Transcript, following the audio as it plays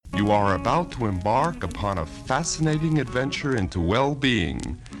You are about to embark upon a fascinating adventure into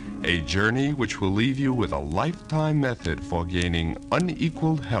well-being, a journey which will leave you with a lifetime method for gaining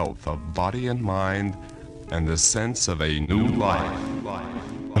unequaled health of body and mind and the sense of a new life.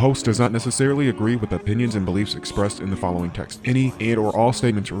 The host does not necessarily agree with the opinions and beliefs expressed in the following text. Any and or all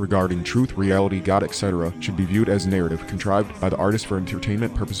statements regarding truth, reality, God, etc. should be viewed as narrative, contrived by the artist for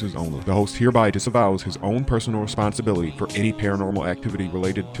entertainment purposes only. The host hereby disavows his own personal responsibility for any paranormal activity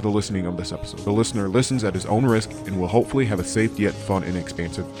related to the listening of this episode. The listener listens at his own risk and will hopefully have a safe yet fun and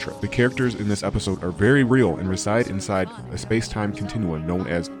expansive trip. The characters in this episode are very real and reside inside a space-time continuum known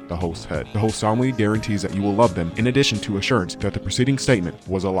as the host's head. The host solemnly guarantees that you will love them, in addition to assurance that the preceding statement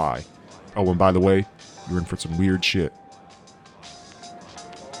was a lie. Oh, and by the way, you're in for some weird shit.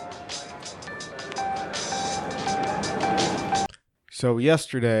 So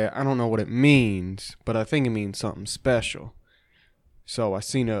yesterday, I don't know what it means, but I think it means something special. So I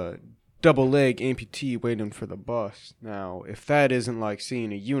seen a double leg amputee waiting for the bus. Now, if that isn't like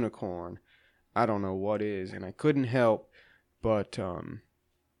seeing a unicorn, I don't know what is. And I couldn't help but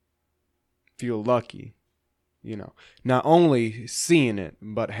feel lucky. You know, not only seeing it,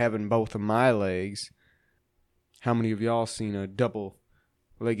 but having both of my legs. How many of y'all seen a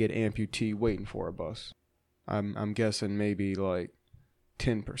double-legged amputee waiting for a bus? I'm guessing maybe like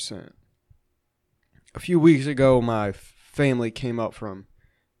 10%. A few weeks ago, my family came up from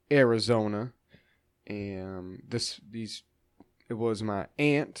Arizona, and it was my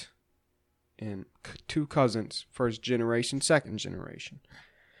aunt and two cousins, first generation, second generation.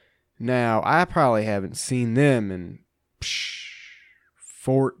 Now, I probably haven't seen them in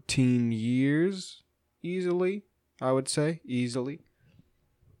 14 years, easily, I would say, easily.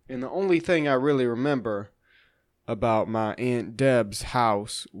 And the only thing I really remember about my Aunt Deb's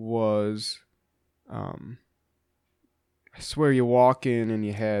house was, I swear you walk in and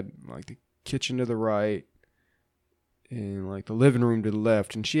you had, like, the kitchen to the right and, like, the living room to the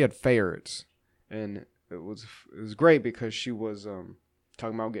left, and she had ferrets. And it was great because she was,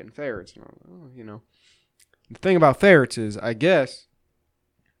 talking about getting ferrets. And I was like, oh, you know. The thing about ferrets is, I guess,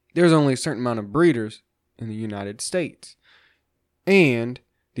 there's only a certain amount of breeders in the United States. And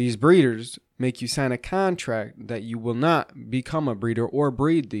these breeders make you sign a contract that you will not become a breeder or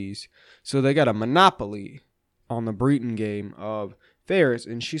breed these. So they got a monopoly on the breeding game of ferrets.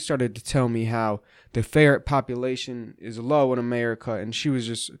 And she started to tell me how the ferret population is low in America. And she was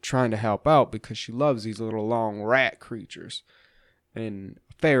just trying to help out because she loves these little long rat creatures. And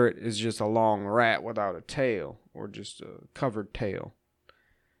a ferret is just a long rat without a tail, or just a covered tail.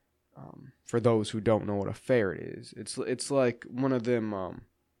 For those who don't know what a ferret is, it's like one of them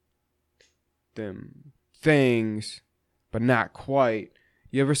things, but not quite.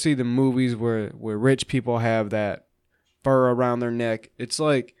 You ever see the movies where rich people have that fur around their neck? It's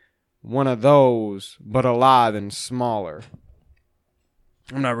like one of those, but alive and smaller.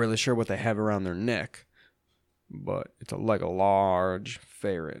 I'm not really sure what they have around their neck, but it's like a large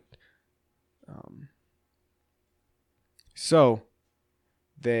ferret. So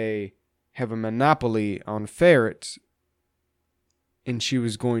they have a monopoly on ferrets, and she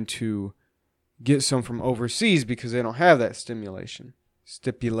was going to get some from overseas because they don't have that stipulation,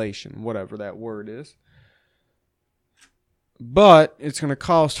 whatever that word is. But it's going to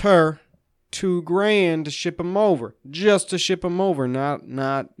cost her $2,000 to ship them over, just to ship them over, not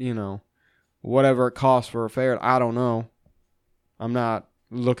you know, whatever it costs for a ferret. I don't know. I'm not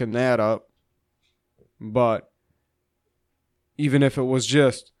looking that up. But even if it was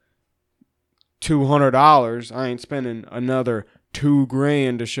just $200, I ain't spending another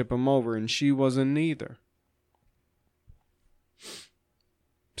 $2,000 to ship them over, and she wasn't neither.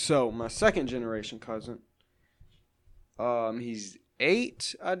 So my second generation cousin, he's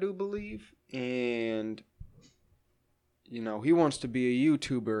 8, I do believe, and you know, he wants to be a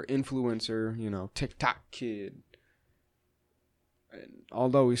YouTuber, influencer, you know, TikTok kid. And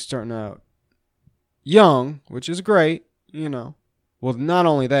although he's starting out young, which is great, you know. Well, not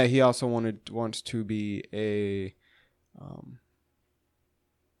only that, he also wants to be a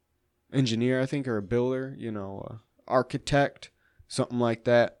engineer, I think, or a builder, you know, architect, something like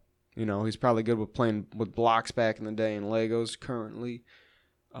that. You know, he's probably good with playing with blocks back in the day and Legos currently.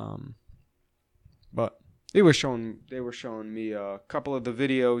 But they were showing me a couple of the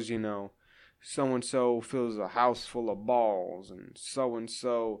videos, you know, so-and-so fills a house full of balls and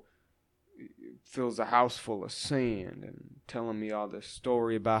so-and-so fills a house full of sand, and telling me all this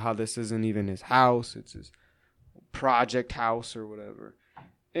story about how this isn't even his house, it's his project house or whatever.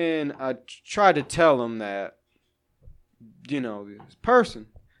 And I tried to tell him that, you know, this person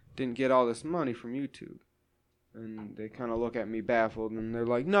didn't get all this money from YouTube. And they kind of look at me baffled, and they're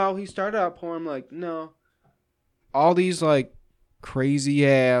like, no, he started out poor. I'm like, no. All these, like,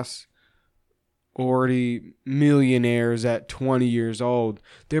 crazy-ass, already millionaires at 20 years old,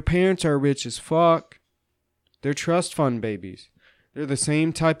 their parents are rich as fuck. They're trust fund babies. They're the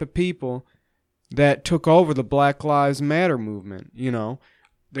same type of people that took over the Black Lives Matter movement, you know.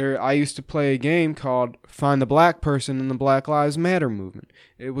 I used to play a game called Find the Black Person in the Black Lives Matter movement.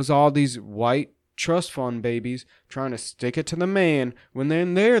 It was all these white trust fund babies trying to stick it to the man when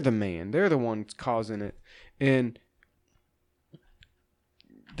they're the man. They're the ones causing it. And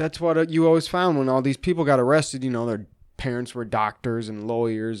that's what you always found when all these people got arrested. You know, their parents were doctors and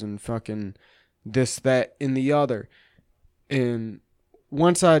lawyers and fucking this, that, and the other. And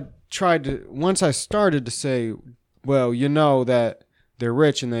once I started to say, well, you know that they're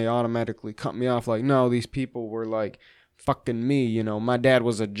rich, and they automatically cut me off like, no, these people were like fucking me. You know, my dad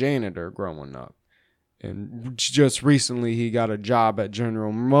was a janitor growing up. And just recently he got a job at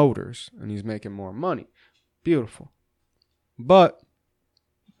General Motors, and he's making more money. Beautiful. But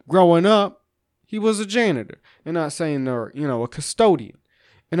growing up, he was a janitor. And not saying they're, you know, a custodian.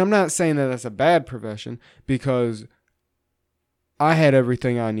 And I'm not saying that that's a bad profession, because I had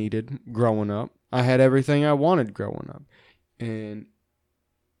everything I needed growing up. I had everything I wanted growing up. And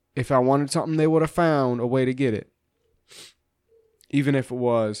if I wanted something, they would have found a way to get it. Even if it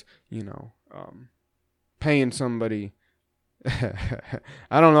was, you know, paying somebody.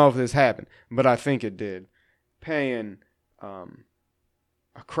 I don't know if this happened, but I think it did. Paying a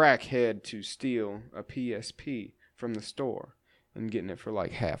crackhead to steal a PSP from the store and getting it for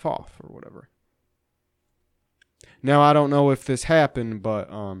like half off or whatever. Now, I don't know if this happened, but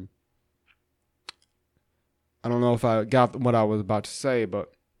I don't know if I got what I was about to say,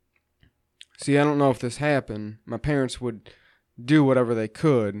 but see, I don't know if this happened. My parents would do whatever they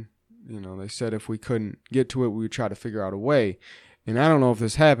could. You know, they said if we couldn't get to it, we would try to figure out a way. And I don't know if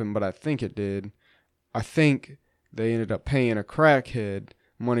this happened, but I think it did. I think they ended up paying a crackhead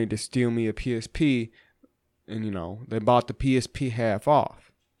money to steal me a PSP. And, you know, they bought the PSP half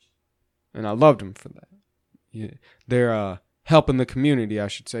off. And I loved them for that. Yeah. They're helping the community, I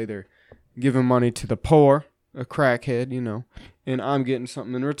should say. They're giving money to the poor, a crackhead, you know. And I'm getting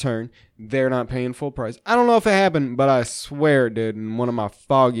something in return. They're not paying full price. I don't know if it happened, but I swear it did in one of my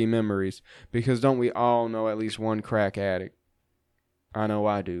foggy memories. Because don't we all know at least one crack addict? I know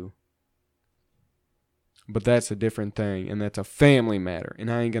I do. But that's a different thing, and that's a family matter.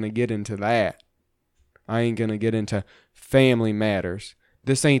 And I ain't going to get into that. I ain't going to get into family matters.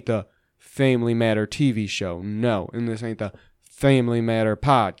 This ain't the Family Matter TV show. No. And this ain't the Family Matter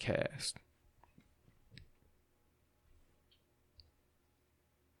podcast.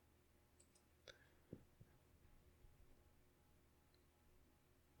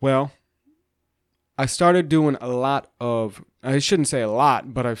 Well, I started doing a lot of, I shouldn't say a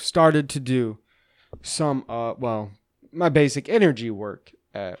lot, but I've started to do some, my basic energy work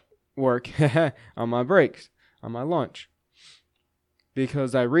at work on my breaks, on my lunch.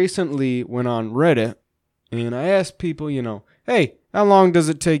 Because I recently went on Reddit and I asked people, you know, hey, how long does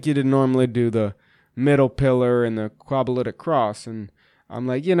it take you to normally do the middle pillar and the quadratic cross? And I'm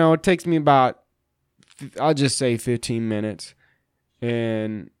like, you know, it takes me about, I'll just say 15 minutes.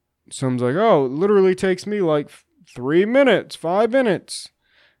 And someone's like, oh, it literally takes me like 3 minutes, 5 minutes.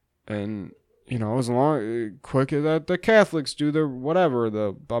 And, you know, as long, quick as that the Catholics do the whatever,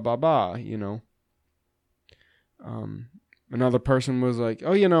 the blah, you know. Another person was like,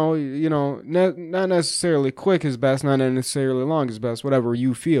 oh, you know, not necessarily quick is best, not necessarily long is best, whatever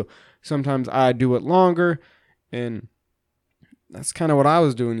you feel. Sometimes I do it longer, and that's kind of what I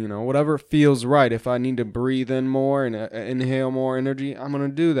was doing, you know, whatever feels right. If I need to breathe in more and inhale more energy, I'm going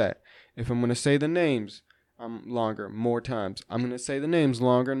to do that. If I'm going to say the names longer, more times, I'm going to say the names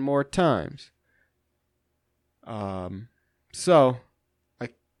longer and more times.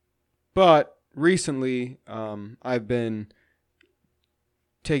 But recently, I've been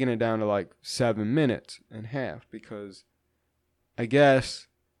taking it down to like 7 minutes and a half, because I guess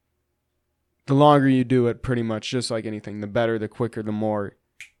the longer you do it, pretty much just like anything, the better, the quicker, the more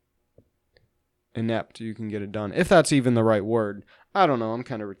inept you can get it done. If that's even the right word. I don't know. I'm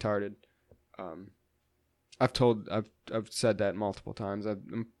kind of retarded. I've said that multiple times.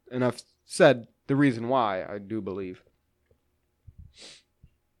 I've said the reason why, I do believe.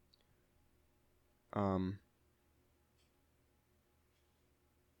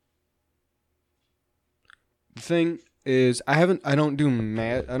 The thing is, I don't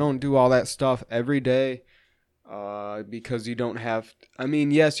do all that stuff every day, because you don't have, I mean,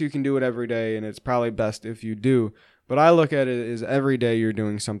 yes, you can do it every day, and it's probably best if you do, but I look at it as every day you're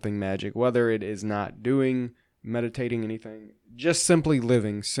doing something magic, whether it is not doing meditating, anything. Just simply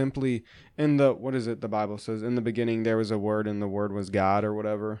living, simply in the, what is it the Bible says? In the beginning there was a word and the word was God or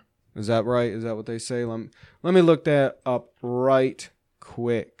whatever. Is that right? Is that what they say? Let me look that up right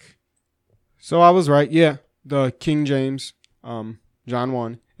quick. So I was right. Yeah, the King James, John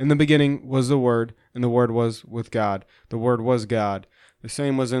 1. In the beginning was the Word, and the Word was with God. The Word was God. The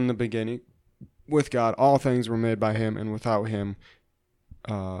same was in the beginning with God. All things were made by Him, and without Him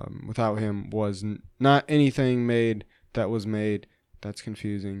was not anything made that was made. That's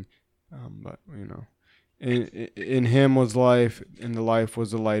confusing, but you know. In Him was life, and the life was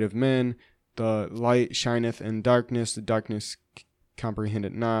the light of men. The light shineth in darkness, the darkness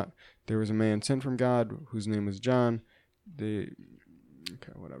comprehended not. There was a man sent from God, whose name was John. The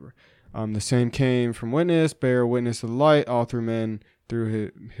same came from witness, bear witness of the light. All through men,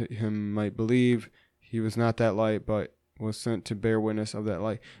 through him might believe. He was not that light, but was sent to bear witness of that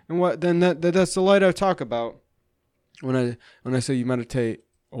light. And what then? That's the light I talk about when I say you meditate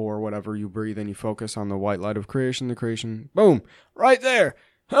or whatever. You breathe and you focus on the white light of creation. The creation, boom, right there.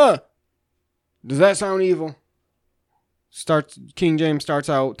 Huh? Does that sound evil? King James starts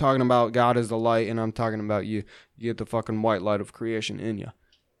out talking about God as the light, and I'm talking about you. You get the fucking white light of creation in you.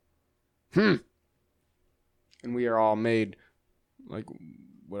 And we are all made like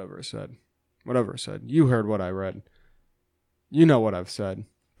whatever it said. Whatever it said. You heard what I read. You know what I've said.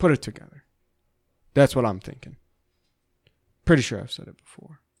 Put it together. That's what I'm thinking. Pretty sure I've said it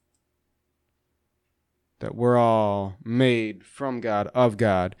before. That we're all made from God, of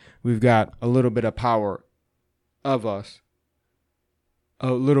God. We've got a little bit of power of us, a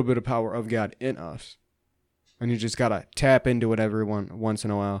little bit of power of God in us, and you just gotta tap into it every once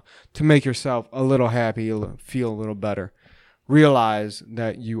in a while to make yourself a little happy, feel a little better. Realize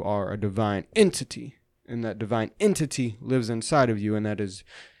that you are a divine entity, and that divine entity lives inside of you, and this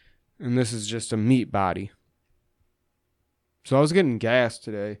is just a meat body. So I was getting gas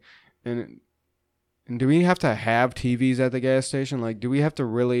today, and do we have to have TVs at the gas station? Like, do we have to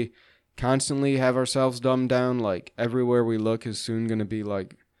really constantly have ourselves dumbed down? Like, everywhere we look is soon going to be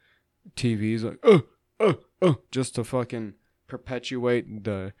like TVs, like just to fucking perpetuate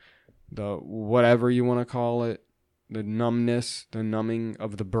the whatever you want to call it, the numbness, the numbing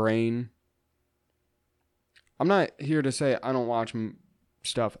of the brain. I'm not here to say I don't watch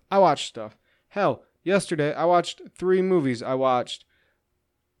stuff. I watch stuff. Hell, yesterday I watched 3 movies. I watched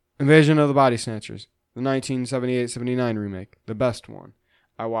Invasion of the Body Snatchers, the 1978-79 remake, the best one.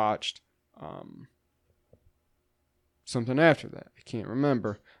 I watched something after that. I can't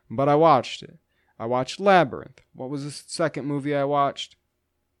remember, but I watched it. I watched Labyrinth. What was the second movie I watched?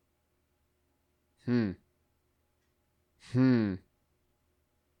 I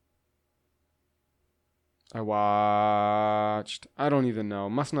watched, I don't even know.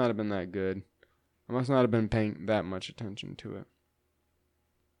 Must not have been that good. I must not have been paying that much attention to it.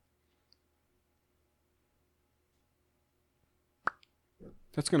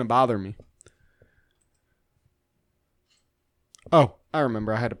 That's going to bother me. Oh, I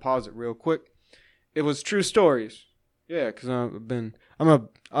remember. I had to pause it real quick. It was True Stories. Yeah, because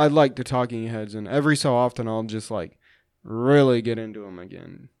I like the Talking Heads, and every so often I'll just like really get into them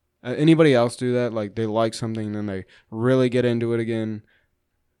again. Anybody else do that? Like, they like something and then they really get into it again.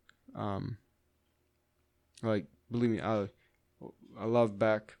 Like, believe me, I love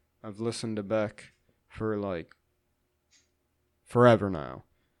Beck. I've listened to Beck for like forever now.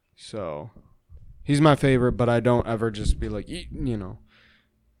 So he's my favorite, but I don't ever just be like,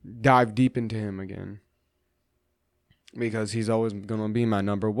 dive deep into him again, because he's always going to be my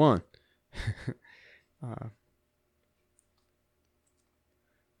number one.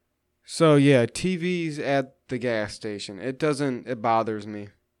 So yeah, TVs at the gas station. It bothers me.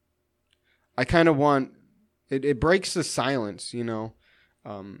 I kind of want, it breaks the silence, the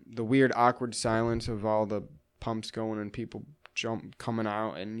weird awkward silence of all the pumps going and people coming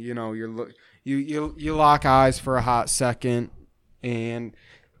out, and you lock eyes for a hot second, and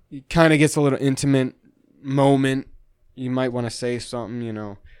it kind of gets a little intimate moment. You might want to say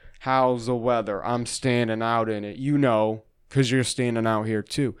something, how's the weather? I'm standing out in it, because you're standing out here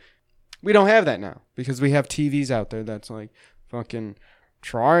too. We don't have that now because we have TVs out there that's like fucking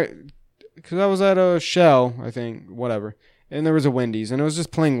try. Because I was at a Shell, I think, whatever, and there was a Wendy's, and it was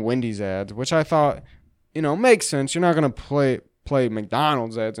just playing Wendy's ads, which I thought, makes sense. You're not going to play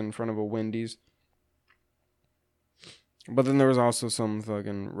McDonald's ads in front of a Wendy's. But then there was also some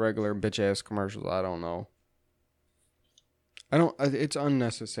fucking regular bitch-ass commercials. I don't know. It's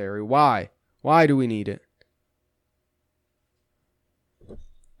unnecessary. Why? Why do we need it?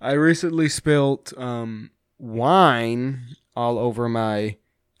 I recently spilt wine all over my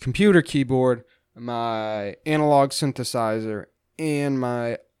computer keyboard. my analog synthesizer, and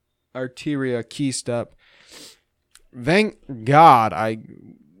my Arteria key step. Thank God I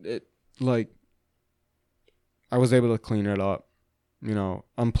was able to clean it up,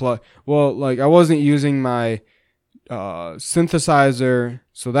 unplug. Well, like I wasn't using my synthesizer,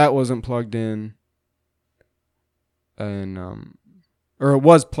 so that wasn't plugged in, and or it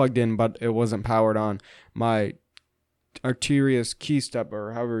was plugged in, but it wasn't powered on. My Arteria's key step,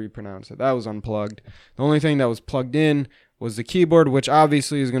 or however you pronounce it, that was unplugged. The only thing that was plugged in was the keyboard, which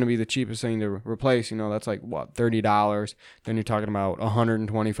obviously is going to be the cheapest thing to replace. That's like what, $30. Then you're talking about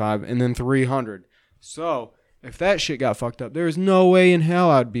 $125, and then $300. So if that shit got fucked up, there's no way in hell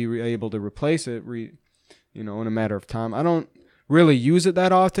I'd be able to replace it. In a matter of time. I don't really use it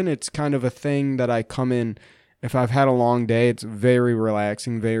that often. It's kind of a thing that I come in. If I've had a long day, it's very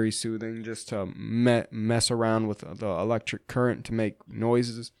relaxing, very soothing, just to mess around with the electric current to make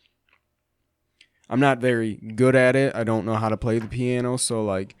noises. I'm not very good at it. I don't know how to play the piano, so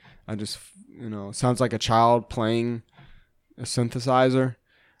like I just, it sounds like a child playing a synthesizer.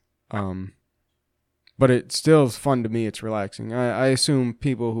 But it still is fun to me. It's relaxing. I assume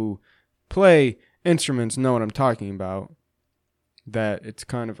people who play instruments know what I'm talking about, that it's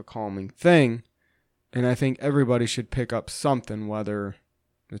kind of a calming thing. And I think everybody should pick up something, whether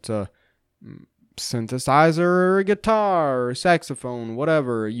it's a synthesizer or a guitar or a saxophone,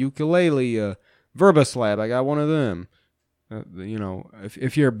 whatever, a ukulele, a Verbaslab. I got one of them.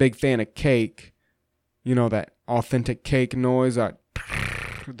 If you're a big fan of cake, that authentic cake noise, the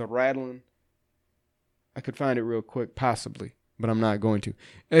rattling. I could find it real quick, possibly, but I'm not going to.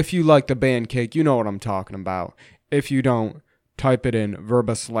 If you like the band Cake, you know what I'm talking about. If you don't, type it in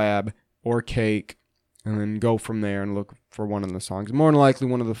Verbaslab or Cake, and then go from there and look for one of the songs. More than likely,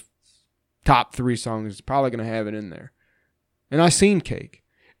 one of the top 3 songs is probably going to have it in there. And I seen Cake,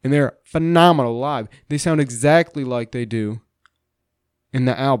 and they're phenomenal live. They sound exactly like they do in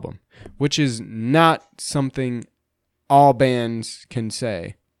the album, which is not something all bands can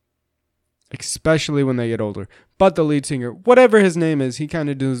say, especially when they get older. But the lead singer, whatever his name is, he kind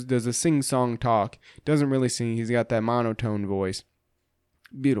of does a sing-song talk. Doesn't really sing. He's got that monotone voice.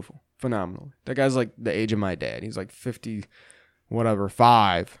 Beautiful. Phenomenal. That guy's like the age of my dad. He's like 50,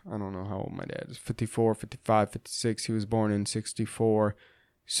 5. I don't know how old my dad is. 54, 55, 56. He was born in 64.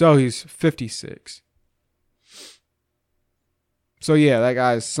 So he's 56. So yeah, that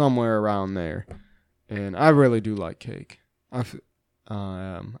guy's somewhere around there. And I really do like Cake. I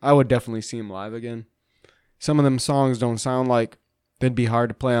would definitely see him live again. Some of them songs don't sound like they'd be hard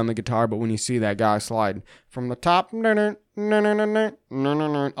to play on the guitar, but when you see that guy slide from the top all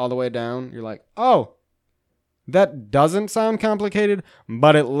the way down, you're like, oh, that doesn't sound complicated,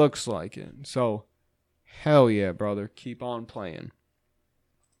 but it looks like it. So, hell yeah, brother. Keep on playing.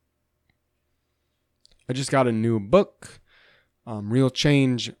 I just got a new book, Real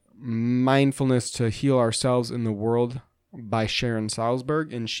Change, Mindfulness to Heal Ourselves in the World, by Sharon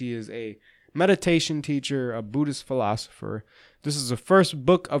Salzberg, and she is a meditation teacher, a Buddhist philosopher. This is the first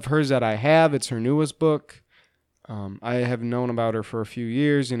book of hers that I have. It's her newest book. I have known about her for a few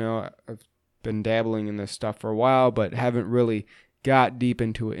years. I've been dabbling in this stuff for a while, but haven't really got deep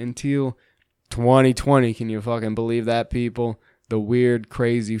into it until 2020. Can you fucking believe that, people? The weird,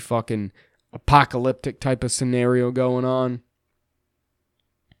 crazy, fucking apocalyptic type of scenario going on.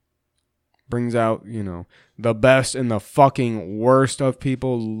 Brings out, the best and the fucking worst of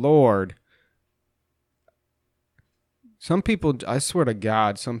people. Lord. Some people, I swear to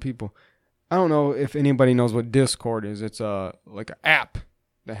God, I don't know if anybody knows what Discord is. It's like an app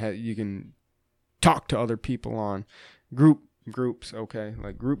that you can talk to other people on. Groups, okay,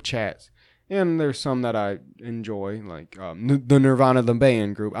 like group chats. And there's some that I enjoy, like the Nirvana the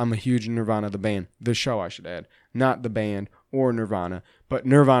Band group. I'm a huge Nirvana the Band. The show, I should add. Not the band or Nirvana, but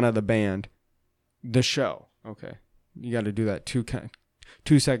Nirvana the Band. The show. Okay. You got to do that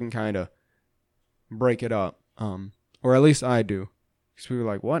 2-second kind of break it up. Or at least I do. Because we were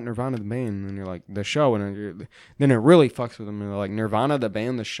like, what? Nirvana the Band? And you're like, the show. And then it really fucks with them. And they're like, Nirvana the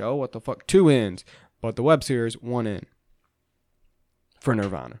Band, the show? What the fuck? 2 N's. But the web series, 1 N. For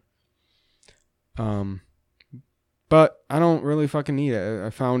Nirvana. But I don't really fucking need it. I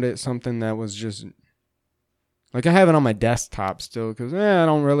found it something that was just... Like, I have it on my desktop still because I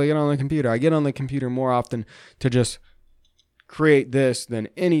don't really get on the computer. I get on the computer more often to just create this than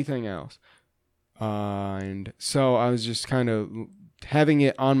anything else. And so I was just kind of having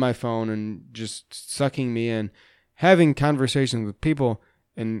it on my phone and just sucking me in, having conversations with people.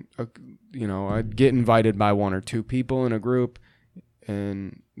 And, I'd get invited by 1 or 2 people in a group.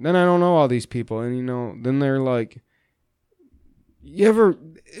 And then I don't know all these people. And, then they're like,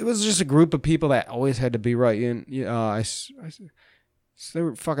 it was just a group of people that always had to be right. And they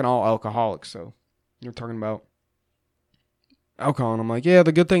were fucking all alcoholics. So you're talking about alcohol. And I'm like, yeah,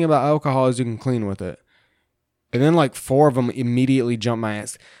 the good thing about alcohol is you can clean with it. And then like 4 of them immediately jump my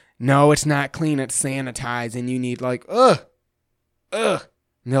ass. No, it's not clean. It's sanitized. And you need like, ugh. And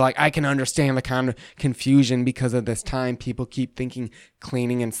they're like, I can understand the kind of confusion because of this time. People keep thinking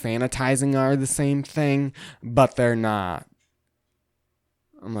cleaning and sanitizing are the same thing, but they're not.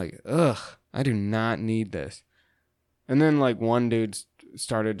 I'm like, ugh, I do not need this. And then like one dude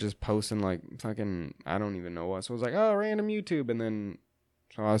started just posting like fucking, I don't even know what. So I was like, oh, random YouTube. And then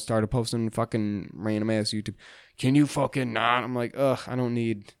so I started posting fucking random ass YouTube. Can you fucking not? I'm like, ugh, I don't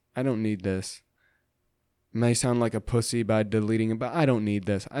need this. It may sound like a pussy by deleting it, but I don't need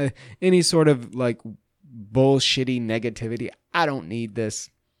this. Any sort of like bullshitty negativity, I don't need this.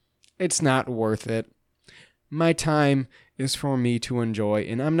 It's not worth it. My time is for me to enjoy,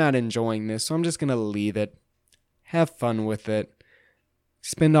 and I'm not enjoying this, so I'm just going to leave it. Have fun with it.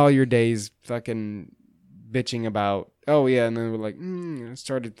 Spend all your days fucking bitching about, oh yeah, and then we're like,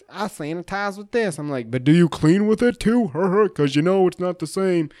 I sanitize with this. I'm like, but do you clean with it too? Because you know it's not the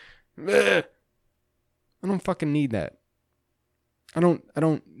same. Ugh. I don't fucking need that. I don't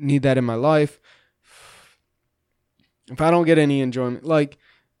need that in my life. If I don't get any enjoyment, like,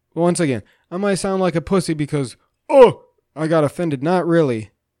 once again, I might sound like a pussy because, I got offended. Not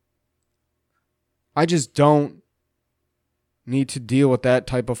really. I just don't need to deal with that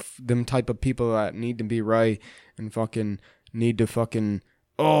type of people that need to be right and fucking need to fucking,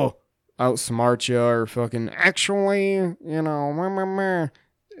 outsmart you or fucking, actually,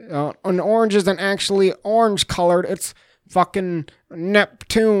 an orange isn't actually orange colored. It's fucking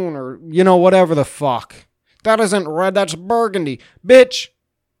Neptune or, whatever the fuck. That isn't red. That's burgundy. Bitch.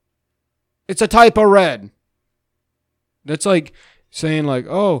 It's a type of red. That's like saying like,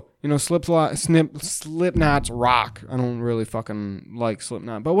 Slipknot's rock. I don't really fucking like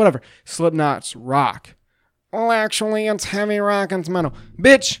Slipknot, but whatever. Slipknot's rock. Oh, actually, it's heavy rock and it's metal.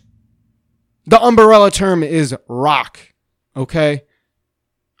 Bitch. The umbrella term is rock. Okay?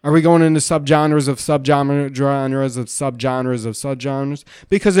 Are we going into subgenres of subgenres of subgenres of subgenres?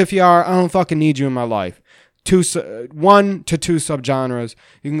 Because if you are, I don't fucking need you in my life. 1 to 2 subgenres.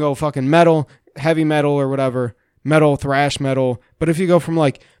 You can go fucking metal, heavy metal or whatever, metal, thrash metal. But if you go from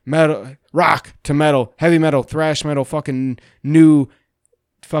like metal, rock to metal, heavy metal, thrash metal, fucking new,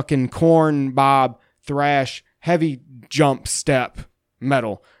 fucking corn, bob, thrash, heavy jump, step,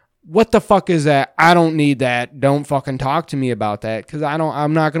 metal. What the fuck is that? I don't need that. Don't fucking talk to me about that because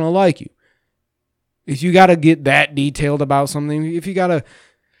I'm not going to like you. If you got to get that detailed about something, if you got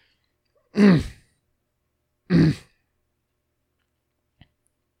to...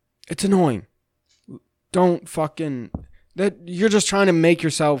 It's annoying. Don't fucking... that you're just trying to make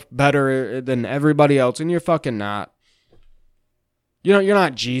yourself better than everybody else and you're fucking not. You're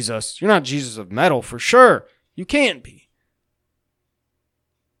not Jesus. You're not Jesus of metal for sure. You can't be.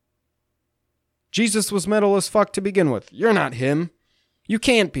 Jesus was metal as fuck to begin with. You're not him. You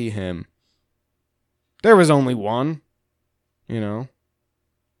can't be him. There was only one.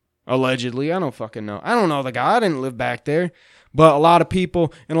 Allegedly. I don't fucking know. I don't know the guy. I didn't live back there. But a lot of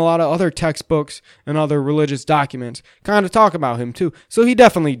people and a lot of other textbooks and other religious documents kind of talk about him too. So he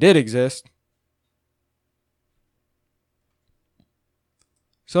definitely did exist.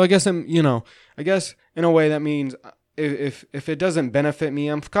 So I guess in a way that means if it doesn't benefit me,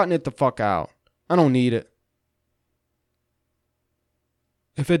 I'm cutting it the fuck out. I don't need it.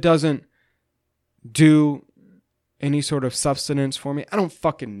 If it doesn't do any sort of substance for me, I don't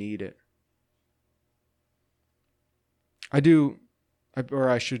fucking need it. I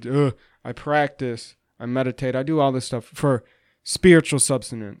practice, I meditate, I do all this stuff for spiritual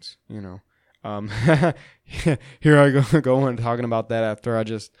substance, Here I go on talking about that after I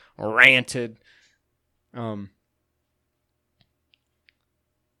just ranted.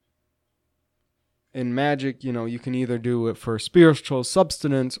 In magic, you can either do it for spiritual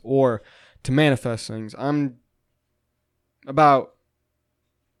substance or to manifest things. I'm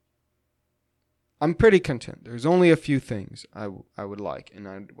pretty content. There's only a few things I would like and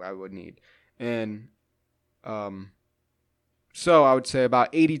I would need. And so I would say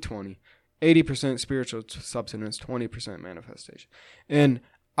about 80-20. 80% spiritual substance, 20% manifestation. And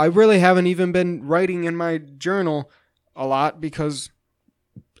I really haven't even been writing in my journal a lot because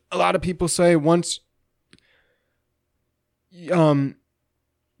a lot of people say once kind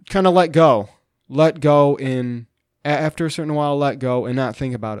of let go in after a certain while, let go and not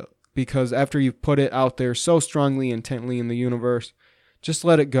think about it. Because after you've put it out there so strongly, intently in the universe, just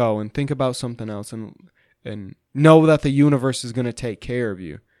let it go and think about something else. And and know that the universe is going to take care of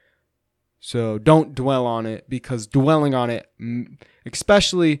you. So don't dwell on it, because dwelling on it,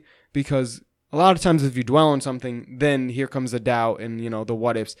 especially because a lot of times if you dwell on something, then here comes the doubt and, the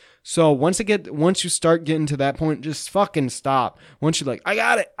what ifs. So once you start getting to that point, just fucking stop. Once you're like, I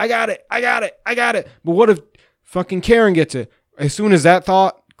got it. But what if fucking Karen gets it? As soon as that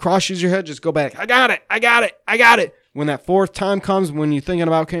thought crosses your head, just go back. I got it. When that fourth time comes, when you're thinking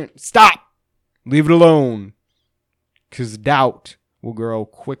about Karen, stop. Leave it alone. Because doubt will grow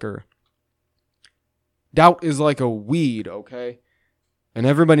quicker. Doubt is like a weed, okay? And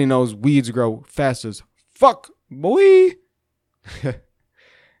everybody knows weeds grow fast as fuck, boy.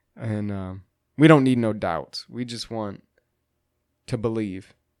 And we don't need no doubts. We just want to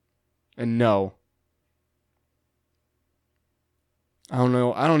believe and know. I don't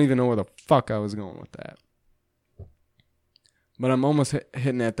know. I don't even know where the fuck I was going with that. But I'm almost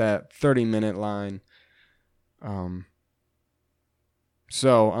hitting at that 30-minute line.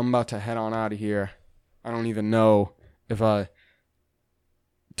 So I'm about to head on out of here. I don't even know if I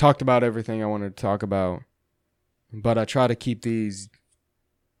talked about everything I wanted to talk about. But I try to keep these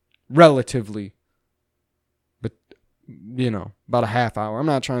relatively, but about a half hour. I'm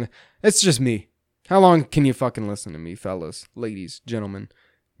not trying to, it's just me. How long can you fucking listen to me, fellas, ladies, gentlemen,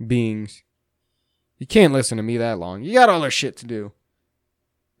 beings? You can't listen to me that long. You got other shit to do.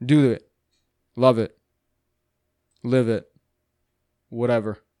 Do it. Love it. Live it.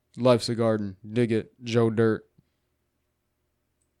 Whatever. Life's a garden. Dig it. Joe Dirt.